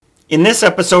In this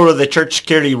episode of the Church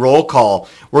Security Roll Call,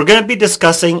 we're going to be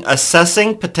discussing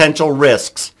assessing potential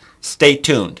risks. Stay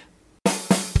tuned.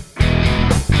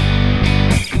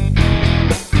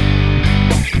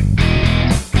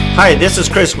 Hi, this is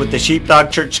Chris with the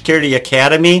Sheepdog Church Security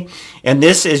Academy, and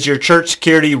this is your Church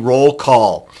Security Roll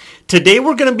Call. Today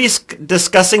we're going to be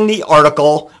discussing the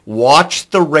article, Watch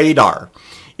the Radar.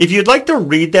 If you'd like to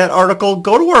read that article,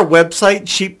 go to our website,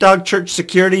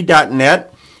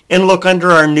 sheepdogchurchsecurity.net, and look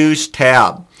under our News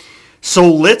tab. So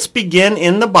let's begin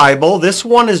in the Bible. This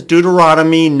one is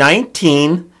Deuteronomy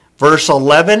 19, verse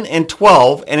 11 and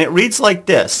 12, and it reads like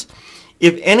this.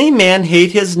 If any man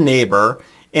hate his neighbor,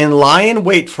 and lie in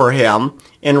wait for him,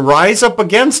 and rise up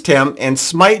against him, and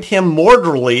smite him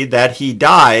mortally that he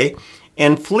die,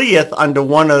 and fleeth unto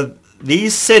one of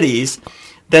these cities,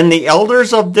 then the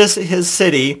elders of his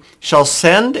city shall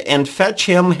send and fetch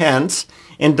him hence,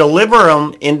 and deliver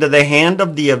him into the hand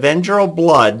of the avenger of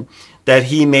blood, that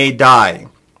he may die.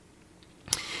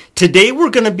 Today we're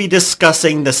going to be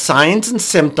discussing the signs and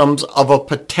symptoms of a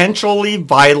potentially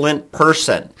violent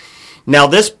person. Now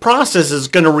this process is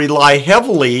going to rely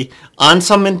heavily on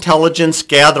some intelligence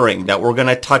gathering that we're going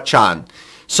to touch on.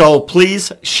 So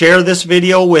please share this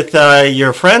video with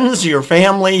your friends, your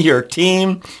family, your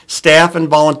team, staff, and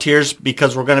volunteers,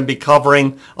 because we're going to be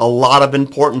covering a lot of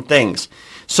important things.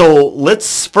 So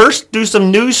let's first do some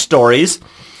news stories.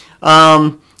 We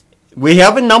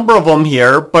have a number of them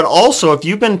here, but also if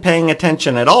you've been paying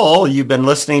attention at all, you've been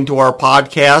listening to our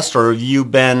podcast, or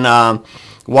you've been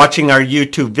watching our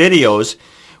YouTube videos,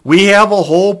 we have a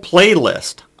whole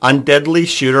playlist on deadly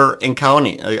shooter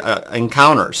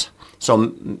encounters.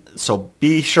 So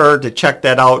be sure to check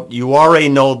that out. You already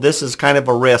know this is kind of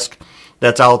a risk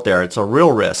that's out there. It's a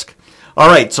real risk. All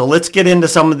right, so let's get into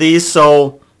some of these.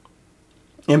 So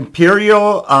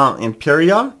Emporia,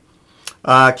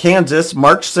 Kansas,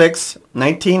 March 6,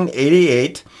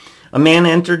 1988. A man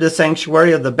entered the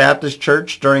sanctuary of the Baptist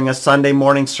church during a Sunday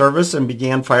morning service and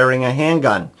began firing a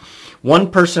handgun. One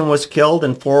person was killed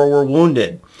and 4 were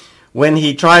wounded. When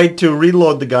he tried to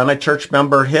reload the gun, a church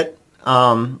member hit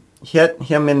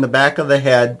him in the back of the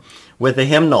head with a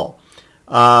hymnal.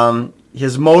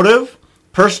 His motive?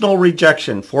 Personal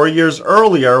rejection. 4 years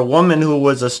earlier, a woman who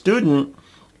was a student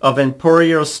of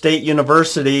Emporia State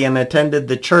University and attended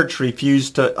the church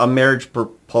refused a marriage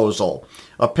proposal.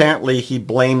 Apparently, he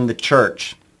blamed the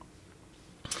church.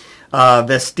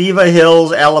 Vestiva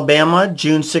Hills, Alabama,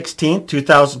 June 16,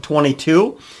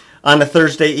 2022. On a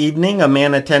Thursday evening, a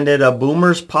man attended a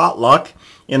boomer's potluck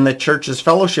in the church's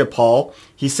fellowship hall.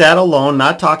 He sat alone,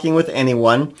 not talking with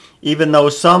anyone, even though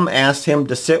some asked him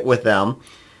to sit with them.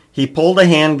 He pulled a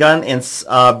handgun and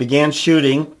began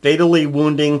shooting, fatally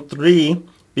wounding 3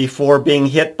 before being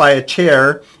hit by a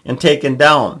chair and taken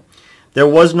down. There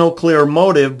was no clear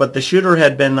motive, but the shooter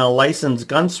had been a licensed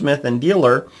gunsmith and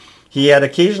dealer. He had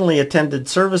occasionally attended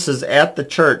services at the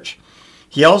church.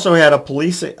 He also had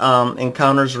police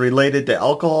encounters related to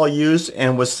alcohol use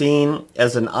and was seen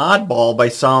as an oddball by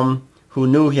some who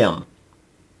knew him.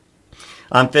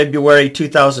 On February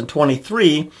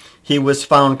 2023, he was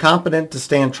found competent to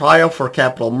stand trial for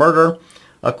capital murder.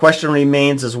 A question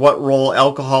remains as what role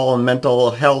alcohol and mental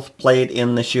health played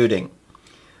in the shooting.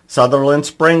 Sutherland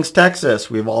Springs, Texas.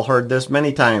 We've all heard this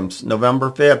many times. November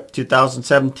 5th,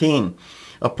 2017.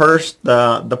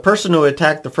 The person who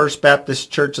attacked the First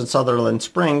Baptist Church in Sutherland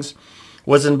Springs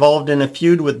was involved in a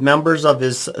feud with members of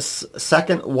his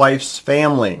second wife's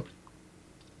family.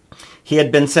 He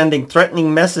had been sending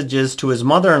threatening messages to his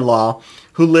mother-in-law,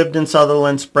 who lived in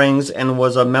Sutherland Springs and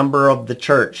was a member of the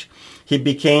church. He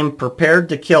became prepared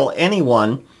to kill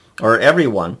anyone or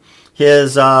everyone.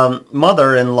 His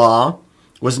mother-in-law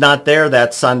was not there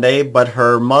that Sunday, but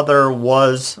her mother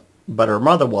was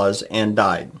and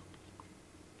died.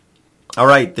 All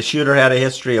right, the shooter had a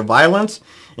history of violence,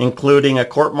 including a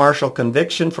court-martial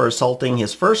conviction for assaulting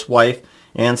his first wife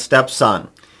and stepson.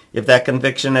 If that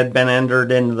conviction had been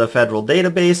entered into the federal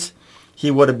database, he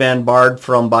would have been barred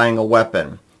from buying a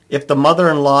weapon. If the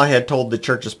mother-in-law had told the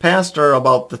church's pastor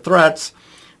about the threats,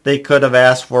 they could have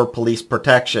asked for police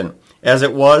protection. As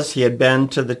it was, he had been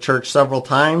to the church several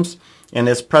times, and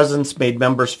his presence made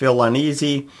members feel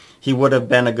uneasy. He would have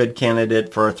been a good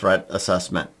candidate for a threat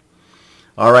assessment.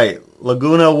 All right,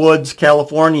 Laguna Woods,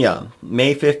 California,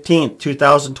 May 15th,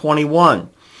 2021.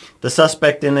 The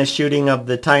suspect in a shooting of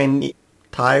the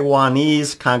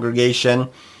Taiwanese congregation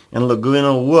in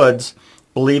Laguna Woods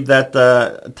believed that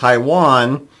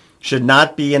Taiwan should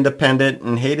not be independent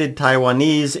and hated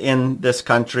Taiwanese in this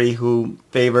country who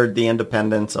favored the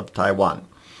independence of Taiwan.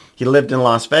 He lived in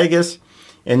Las Vegas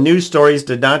and news stories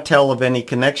did not tell of any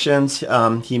connections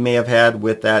he may have had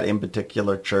with that in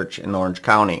particular church in Orange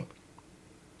County.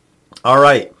 All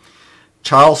right.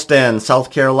 Charleston,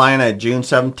 South Carolina, June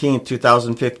 17,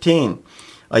 2015.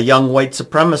 A young white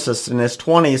supremacist in his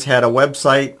 20s had a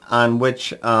website on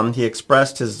which he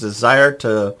expressed his desire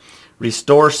to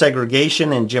restore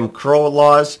segregation and Jim Crow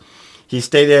laws. He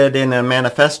stated in a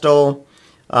manifesto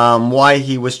why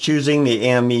he was choosing the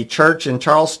AME Church in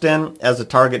Charleston as a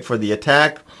target for the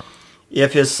attack.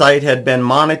 If his site had been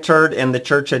monitored and the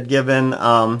church had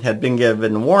been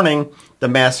given warning, the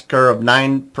massacre of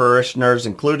 9 parishioners,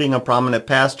 including a prominent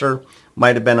pastor,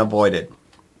 might have been avoided.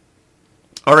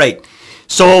 All right,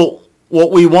 so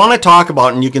what we want to talk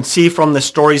about, and you can see from the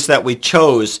stories that we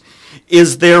chose,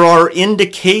 is there are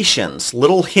indications,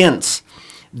 little hints,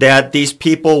 that these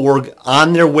people were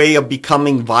on their way of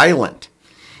becoming violent.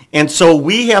 And so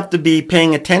we have to be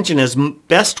paying attention as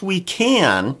best we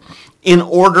can in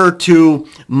order to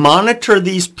monitor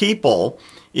these people,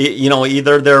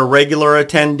 either they're a regular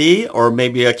attendee or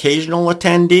maybe occasional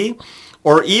attendee,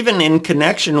 or even in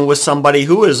connection with somebody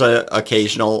who is an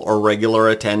occasional or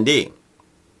regular attendee.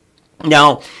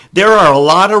 Now, there are a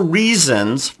lot of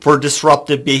reasons for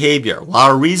disruptive behavior, a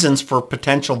lot of reasons for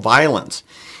potential violence.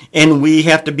 And we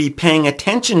have to be paying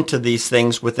attention to these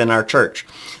things within our church.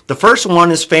 The first one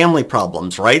is family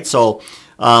problems, right? So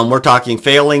we're talking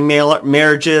failing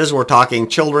marriages, we're talking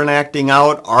children acting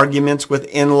out, arguments with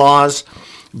in-laws.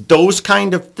 Those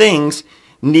kind of things,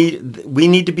 we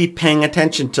need to be paying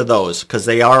attention to those because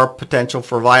they are a potential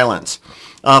for violence.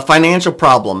 Financial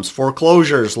problems,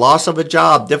 foreclosures, loss of a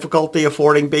job, difficulty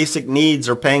affording basic needs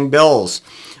or paying bills,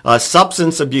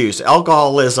 substance abuse,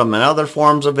 alcoholism, and other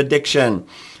forms of addiction.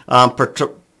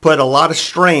 Put a lot of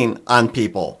strain on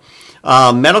people.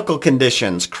 Medical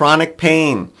conditions, chronic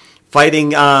pain,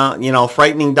 frightening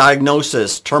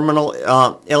diagnosis,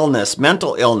 terminal illness,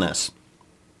 mental illness.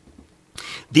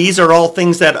 These are all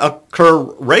things that occur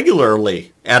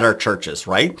regularly at our churches,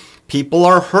 right? People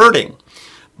are hurting.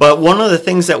 But one of the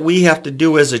things that we have to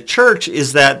do as a church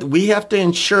is that we have to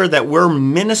ensure that we're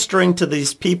ministering to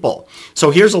these people.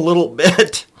 So here's a little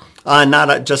bit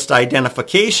not just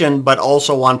identification, but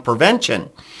also on prevention.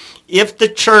 If the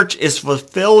church is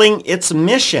fulfilling its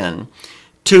mission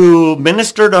to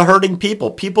minister to hurting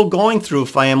people going through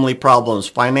family problems,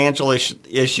 financial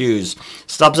issues,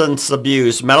 substance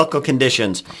abuse, medical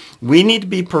conditions, we need to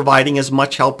be providing as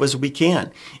much help as we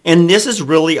can. And this is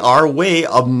really our way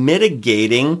of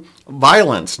mitigating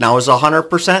violence. Now, is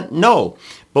 100%? No,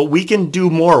 but we can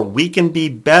do more. We can be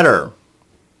better.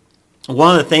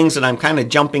 One of the things that I'm kind of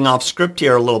jumping off script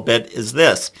here a little bit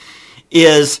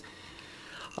is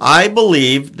I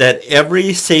believe that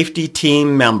every safety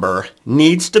team member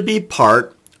needs to be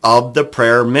part of the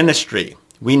prayer ministry.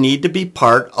 We need to be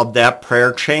part of that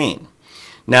prayer chain.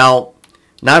 Now,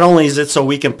 not only is it so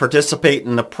we can participate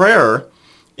in the prayer,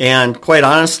 and quite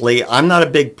honestly, I'm not a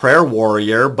big prayer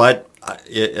warrior, but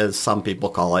as some people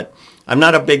call it, I'm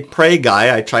not a big pray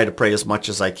guy. I try to pray as much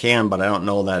as I can, but I don't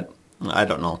know.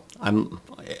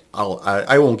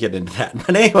 I won't get into that.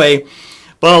 But anyway,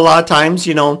 but a lot of times,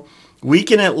 we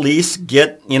can at least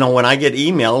get, when I get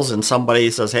emails and somebody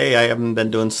says, hey, I haven't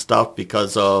been doing stuff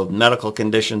because of medical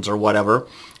conditions or whatever,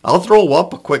 I'll throw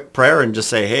up a quick prayer and just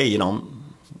say, hey,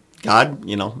 God,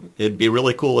 it'd be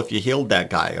really cool if you healed that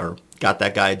guy or got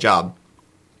that guy a job.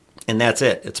 And that's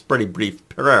it. It's a pretty brief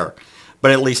prayer,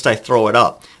 but at least I throw it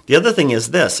up. The other thing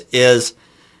is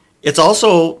it's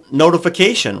also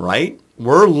notification, right?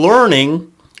 We're learning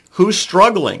who's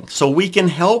struggling so we can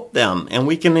help them and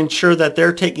we can ensure that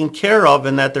they're taken care of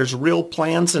and that there's real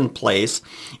plans in place,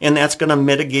 and that's going to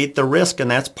mitigate the risk, and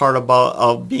that's part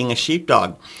of being a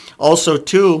sheepdog. Also,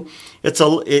 too,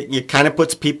 it kind of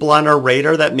puts people on our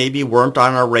radar that maybe weren't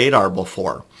on our radar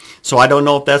before. So I don't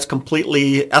know if that's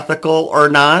completely ethical or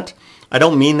not. I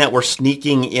don't mean that we're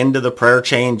sneaking into the prayer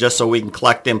chain just so we can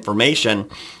collect information,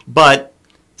 but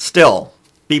still,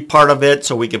 be part of it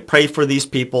so we can pray for these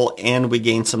people and we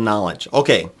gain some knowledge.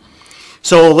 Okay,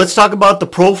 so let's talk about the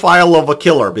profile of a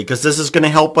killer, because this is going to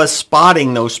help us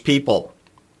spotting those people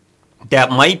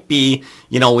that might be,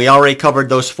 we already covered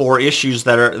those 4 issues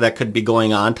that could be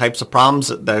going on, types of problems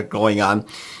that are going on.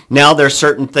 Now there's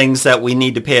certain things that we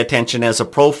need to pay attention as a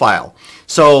profile.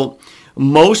 So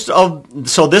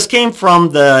this came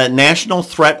from the National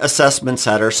Threat Assessment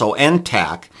Center, so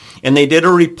NTAC, and they did a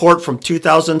report from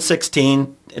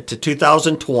 2016 to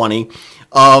 2020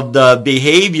 of the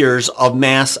behaviors of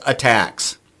mass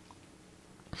attacks.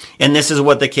 And this is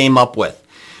what they came up with.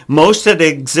 Most had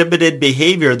exhibited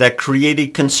behavior that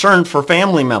created concern for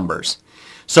family members.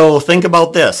 So think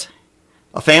about this.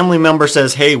 a family member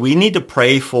says, hey, we need to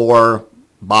pray for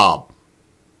Bob.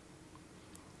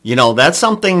 That's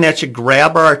something that should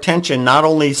grab our attention, not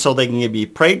only so they can be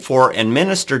prayed for and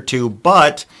ministered to,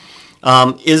 but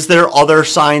is there other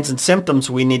signs and symptoms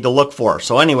we need to look for?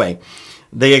 So anyway,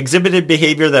 they exhibited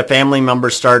behavior that family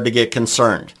members started to get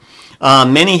concerned.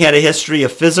 Many had a history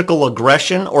of physical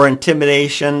aggression or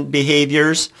intimidation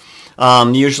behaviors.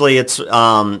 Usually it's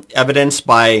evidenced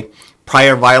by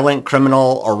prior violent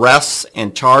criminal arrests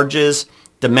and charges,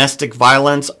 domestic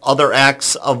violence, other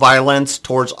acts of violence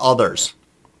towards others.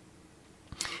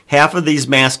 Half of these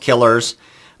mass killers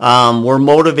were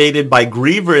motivated by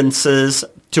grievances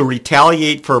to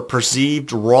retaliate for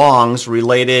perceived wrongs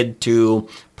related to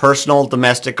personal,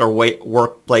 domestic, or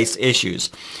workplace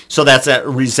issues. So that's that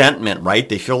resentment, right?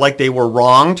 They feel like they were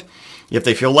wronged. If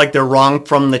they feel like they're wronged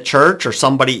from the church or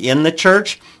somebody in the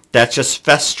church, that's just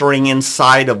festering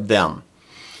inside of them.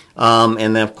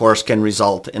 And then, of course, can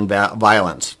result in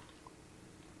violence.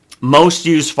 Most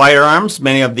used firearms.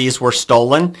 Many of these were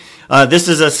stolen. This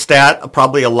is a stat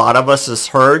probably a lot of us has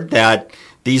heard, that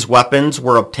these weapons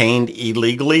were obtained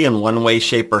illegally in one way,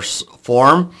 shape, or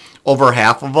form. Over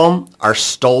half of them are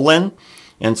stolen.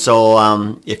 And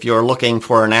so if you're looking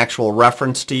for an actual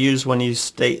reference to use when you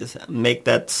make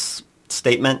that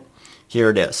statement, here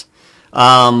it is.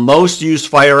 Most used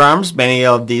firearms. Many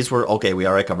of these were, okay, we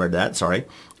already covered that, sorry.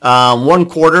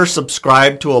 1/4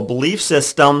 subscribed to a belief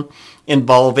system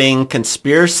involving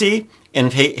conspiracy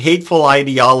and hateful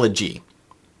ideology.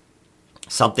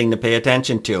 Something to pay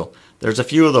attention to. There's a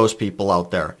few of those people out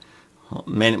there,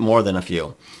 more than a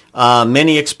few.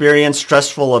 Many experienced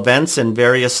stressful events in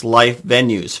various life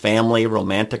venues, family,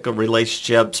 romantic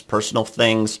relationships, personal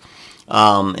things,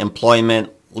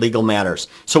 employment, legal matters.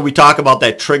 So we talk about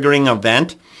that triggering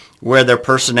event where their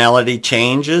personality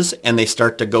changes and they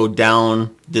start to go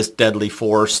down this deadly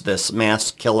force, this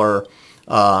mass killer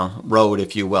road,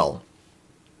 if you will.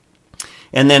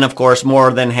 And then, of course,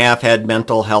 more than half had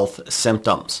mental health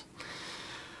symptoms.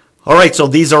 All right, so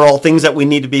these are all things that we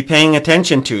need to be paying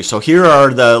attention to. So here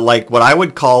are the, like, what I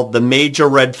would call the major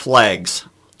red flags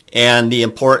and the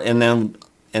important,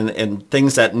 and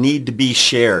things that need to be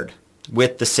shared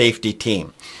with the safety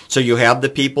team. So you have the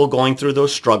people going through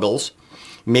those struggles.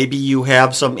 Maybe you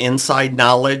have some inside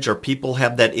knowledge, or people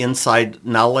have that inside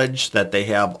knowledge that they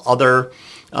have other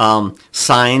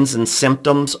signs and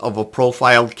symptoms of a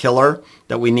profiled killer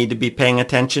that we need to be paying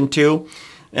attention to.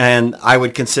 And I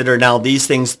would consider now these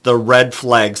things the red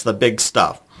flags, the big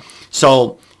stuff.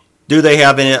 So do they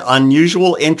have an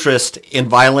unusual interest in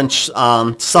violent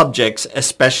subjects,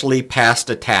 especially past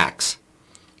attacks?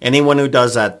 Anyone who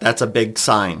does that, that's a big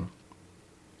sign.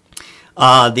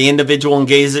 The individual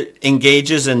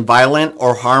engages in violent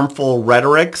or harmful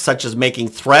rhetoric, such as making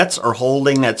threats or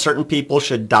holding that certain people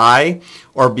should die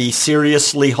or be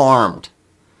seriously harmed.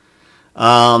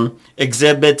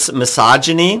 Exhibits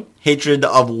misogyny, hatred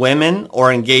of women,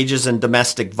 or engages in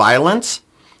domestic violence.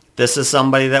 This is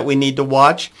somebody that we need to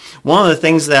watch. One of the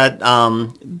things that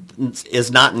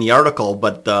is not in the article,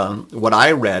 but what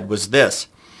I read was this,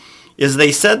 is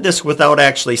they said this without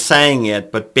actually saying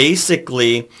it, but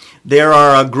basically there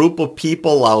are a group of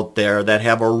people out there that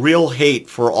have a real hate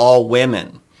for all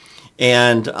women.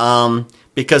 And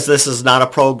because this is not a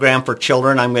program for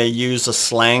children, I'm going to use a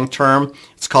slang term.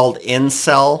 It's called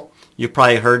incel. You've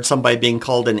probably heard somebody being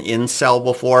called an incel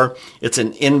before. It's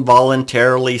an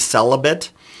involuntarily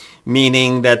celibate,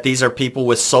 meaning that these are people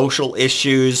with social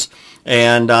issues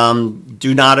and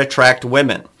do not attract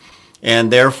women.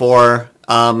 And therefore,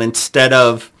 instead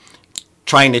of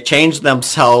trying to change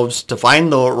themselves to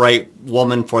find the right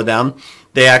woman for them,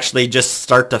 they actually just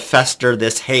start to fester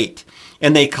this hate.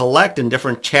 And they collect in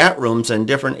different chat rooms and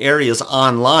different areas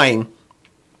online,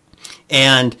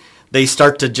 and they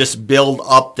start to just build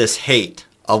up this hate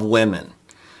of women.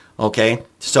 Okay,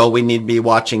 so we need to be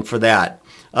watching for that.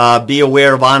 Be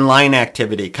aware of online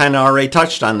activity. Kind of already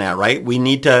touched on that, right?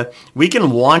 We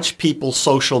can watch people's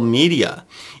social media.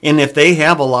 And if they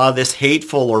have a lot of this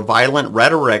hateful or violent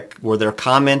rhetoric where they're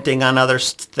commenting on other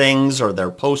things or they're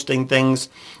posting things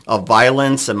of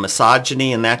violence and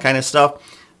misogyny and that kind of stuff,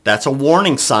 that's a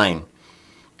warning sign.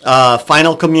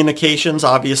 Final communications,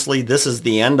 obviously, this is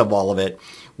the end of all of it,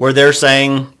 where they're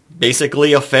saying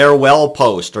basically a farewell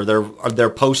post, or they're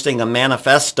posting a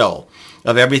manifesto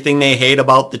of everything they hate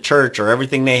about the church or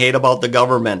everything they hate about the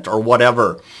government or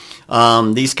whatever.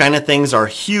 These kind of things are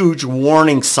huge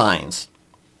warning signs.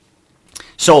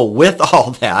 So with all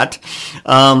that,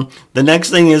 the next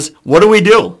thing is, what do we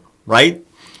do, right?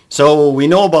 So we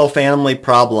know about family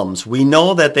problems. We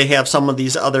know that they have some of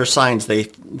these other signs.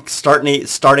 They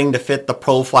starting to fit the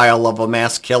profile of a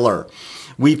mass killer.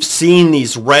 we've seen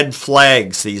these red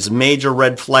flags, these major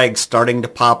red flags starting to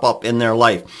pop up in their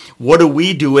life. What do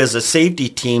we do as a safety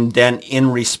team then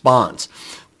in response?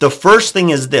 The first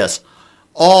thing is this: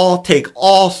 take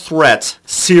all threats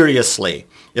seriously.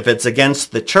 If it's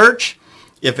against the church,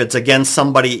 if it's against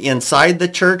somebody inside the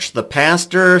church, the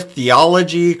pastor,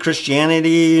 theology,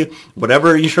 Christianity,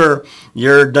 whatever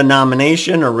your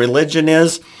denomination or religion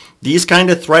is, these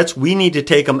kind of threats, we need to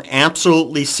take them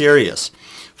absolutely serious.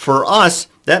 For us,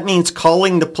 that means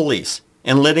calling the police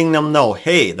and letting them know,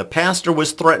 hey, the pastor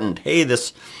was threatened. Hey,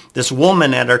 this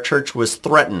woman at our church was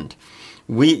threatened.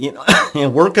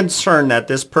 And we're concerned that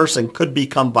this person could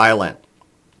become violent.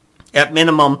 At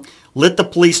minimum, let the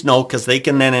police know, because they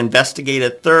can then investigate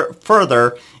it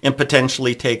further and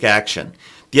potentially take action.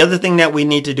 The other thing that we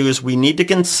need to do is we need to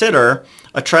consider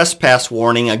a trespass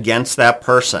warning against that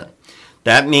person.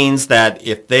 That means that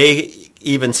if they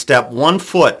even step 1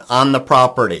 foot on the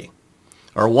property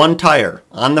or one tire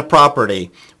on the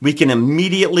property, we can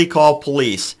immediately call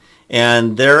police,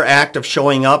 and their act of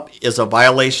showing up is a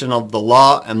violation of the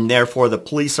law, and therefore the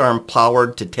police are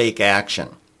empowered to take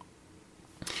action.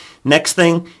 Next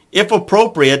thing, if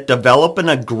appropriate, develop an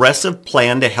aggressive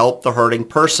plan to help the hurting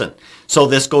person. So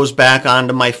this goes back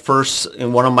onto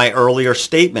one of my earlier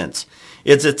statements.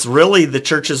 It's really the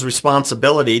church's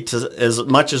responsibility to, as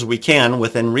much as we can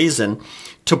within reason,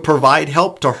 to provide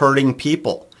help to hurting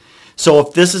people. So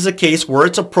if this is a case where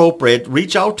it's appropriate,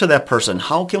 reach out to that person.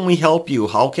 How can we help you?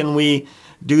 How can we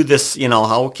do this?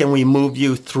 How can we move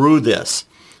you through this?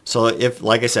 So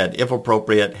like I said, if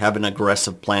appropriate, have an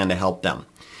aggressive plan to help them.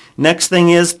 Next thing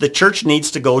is the church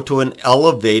needs to go to an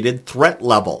elevated threat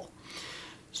level.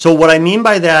 So what I mean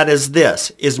by that is this,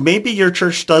 is maybe your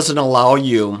church doesn't allow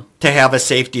you to have a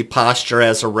safety posture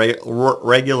as a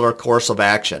regular course of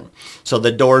action. So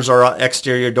the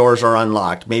exterior doors are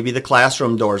unlocked. Maybe the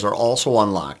classroom doors are also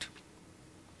unlocked.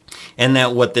 And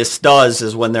that what this does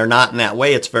is when they're not in that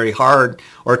way, it's very hard,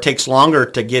 or it takes longer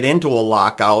to get into a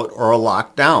lockout or a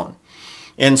lockdown.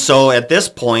 And so at this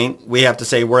point, we have to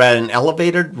say we're at an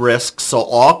elevated risk, so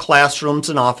all classrooms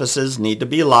and offices need to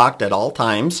be locked at all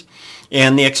times,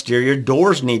 and the exterior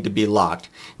doors need to be locked.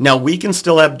 Now, we can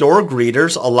still have door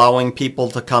greeters allowing people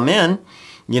to come in,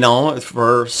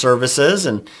 for services,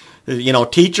 and,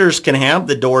 teachers can have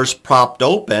the doors propped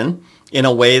open in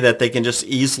a way that they can just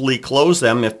easily close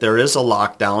them if there is a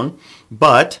lockdown,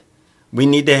 but we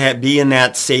need to be in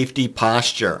that safety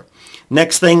posture.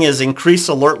 Next thing is increase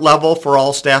alert level for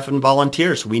all staff and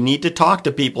volunteers. We need to talk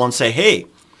to people and say, hey,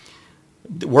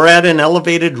 we're at an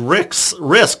elevated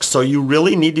risk, so you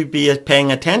really need to be paying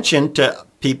attention to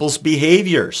people's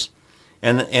behaviors.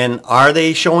 And are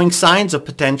they showing signs of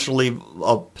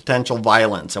potential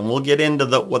violence? And we'll get into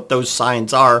what those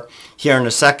signs are here in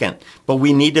a second. But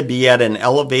we need to be at an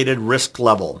elevated risk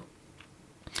level.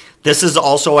 This is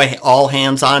also all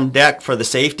hands on deck for the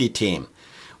safety team.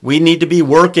 We need to be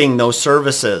working those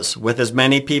services with as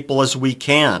many people as we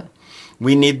can.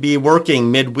 We need to be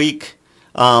working midweek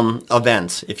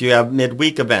events. If you have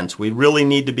midweek events, we really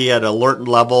need to be at alert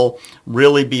level,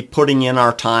 really be putting in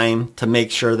our time to make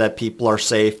sure that people are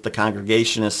safe, the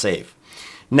congregation is safe.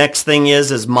 Next thing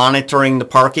is monitoring the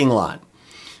parking lot.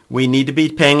 We need to be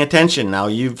paying attention. Now,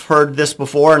 you've heard this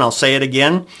before, and I'll say it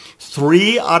again.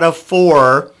 3 out of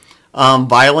 4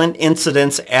 violent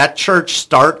incidents at church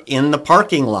start in the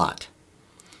parking lot.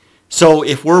 So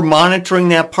if we're monitoring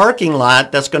that parking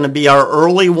lot, that's going to be our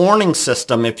early warning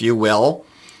system, if you will.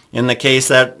 In the case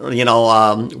that,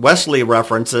 Wesley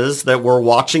references, that we're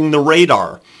watching the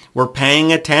radar. We're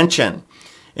paying attention.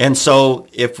 And so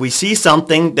if we see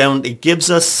something, then it gives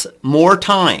us more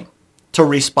time to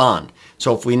respond.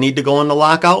 So if we need to go into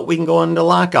lockout, we can go into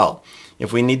lockout.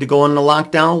 If we need to go into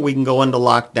lockdown, we can go into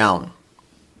lockdown.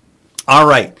 All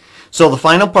right. So the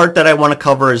final part that I want to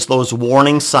cover is those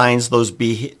warning signs, those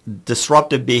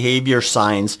disruptive behavior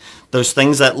signs, those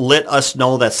things that let us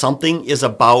know that something is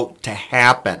about to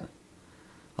happen.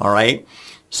 All right.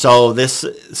 So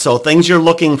things you're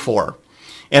looking for.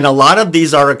 And a lot of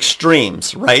these are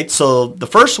extremes, right? So the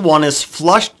first one is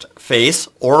flushed face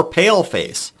or pale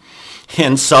face.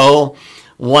 And so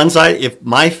if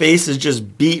my face is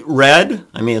just beet red,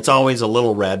 it's always a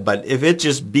little red, but if it's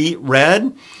just beet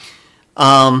red,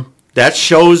 that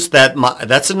shows that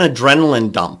that's an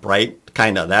adrenaline dump, right?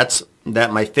 Kind of. That's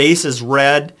that my face is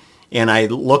red and I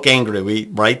look angry,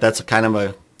 right? That's a kind of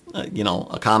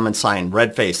a common sign,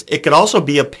 red face. It could also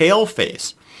be a pale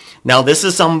face. Now, this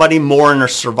is somebody more in a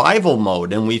survival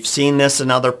mode, and we've seen this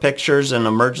in other pictures and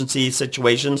emergency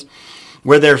situations.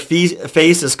 where their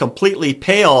face is completely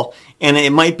pale and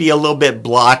it might be a little bit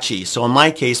blotchy. So in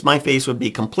my case, my face would be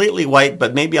completely white,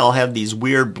 but maybe I'll have these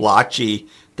weird blotchy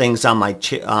things on my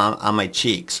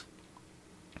cheeks.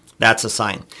 That's a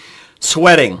sign.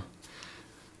 Sweating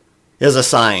is a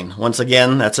sign. Once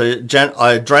again, that's an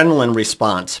adrenaline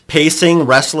response. Pacing,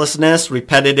 restlessness,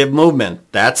 repetitive movement.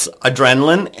 That's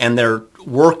adrenaline, and they're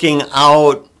working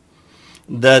out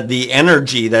the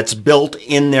energy that's built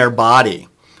in their body.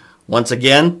 Once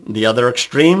again, the other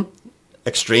extreme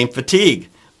fatigue.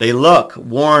 They look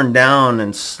worn down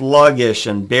and sluggish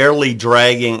and barely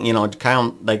dragging,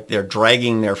 kind of like they're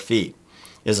dragging their feet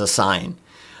is a sign.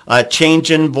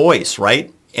 Change in voice,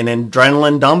 right? An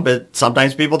adrenaline dump.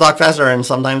 Sometimes people talk faster and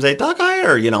sometimes they talk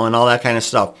higher, and all that kind of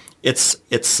stuff. It's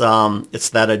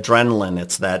that adrenaline.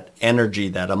 It's that energy,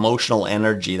 that emotional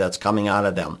energy that's coming out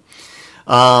of them.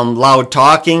 Loud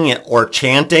talking or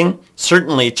chanting.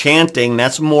 Certainly chanting,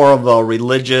 that's more of a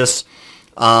religious,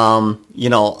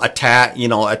 attack.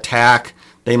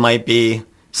 They might be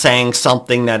saying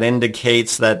something that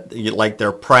indicates that like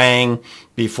they're praying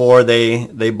before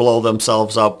they blow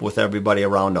themselves up with everybody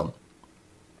around them.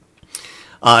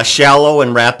 Shallow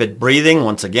and rapid breathing,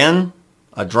 once again,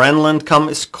 adrenaline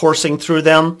comes coursing through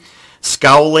them.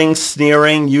 Scowling,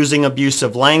 sneering, using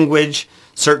abusive language,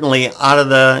 certainly out of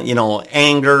the,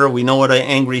 anger. We know what an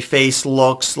angry face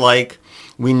looks like.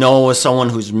 We know someone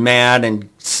who's mad and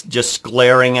just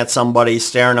glaring at somebody,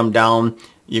 staring them down.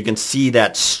 You can see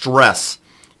that stress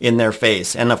in their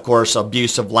face. And of course,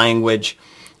 abusive language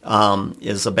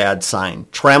is a bad sign.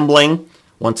 Trembling,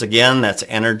 once again, that's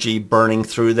energy burning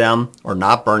through them or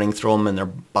not burning through them and their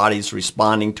body's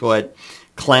responding to it.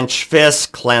 Clenched fists,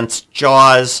 clenched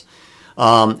jaws,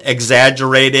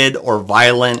 exaggerated or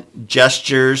violent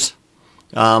gestures,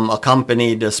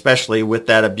 accompanied especially with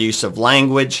that abusive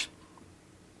language.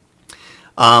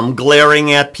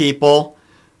 Glaring at people.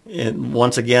 And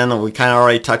once again, we kind of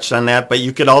already touched on that, but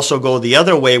you could also go the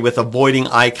other way with avoiding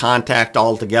eye contact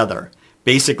altogether.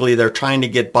 Basically, they're trying to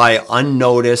get by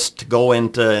unnoticed to go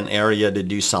into an area to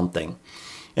do something.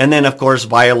 And then, of course,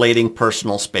 violating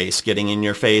personal space, getting in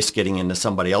your face, getting into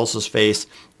somebody else's face.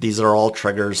 These are all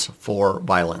triggers for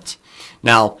violence.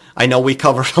 Now, I know we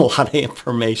covered a lot of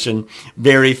information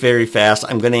very, very fast.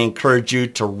 I'm going to encourage you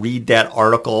to read that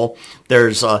article.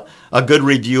 There's a good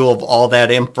review of all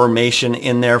that information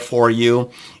in there for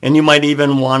you. And you might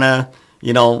even want to,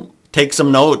 take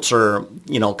some notes or,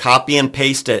 copy and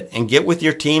paste it and get with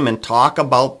your team and talk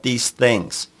about these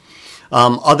things.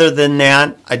 Other than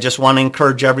that, I just want to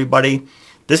encourage everybody.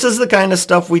 This is the kind of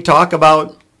stuff we talk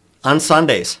about on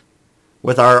Sundays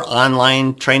with our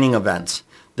online training events.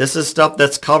 This is stuff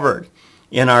that's covered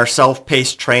in our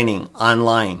self-paced training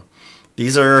online.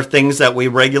 These are things that we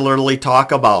regularly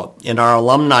talk about in our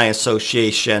alumni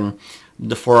association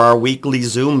for our weekly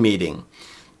Zoom meeting.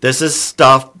 This is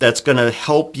stuff that's going to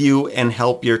help you and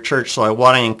help your church. So I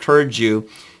want to encourage you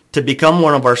to become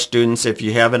one of our students if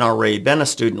you haven't already been a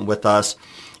student with us,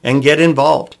 and get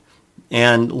involved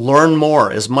and learn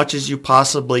more as much as you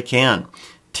possibly can.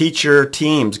 Teach your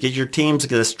teams, get your teams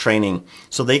this training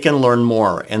so they can learn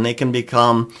more and they can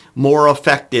become more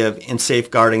effective in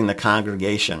safeguarding the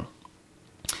congregation.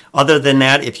 Other than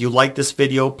that, if you like this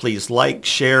video, please like,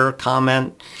 share,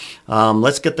 comment.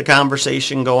 Let's get the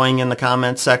conversation going in the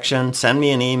comment section. Send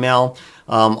me an email,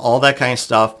 all that kind of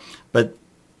stuff. But,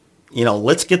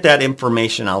 let's get that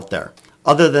information out there.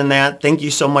 Other than that, thank you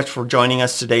so much for joining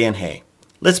us today. And hey,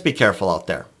 let's be careful out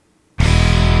there.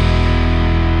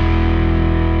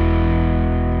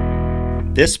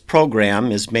 This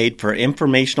program is made for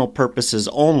informational purposes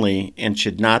only and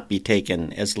should not be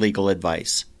taken as legal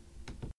advice.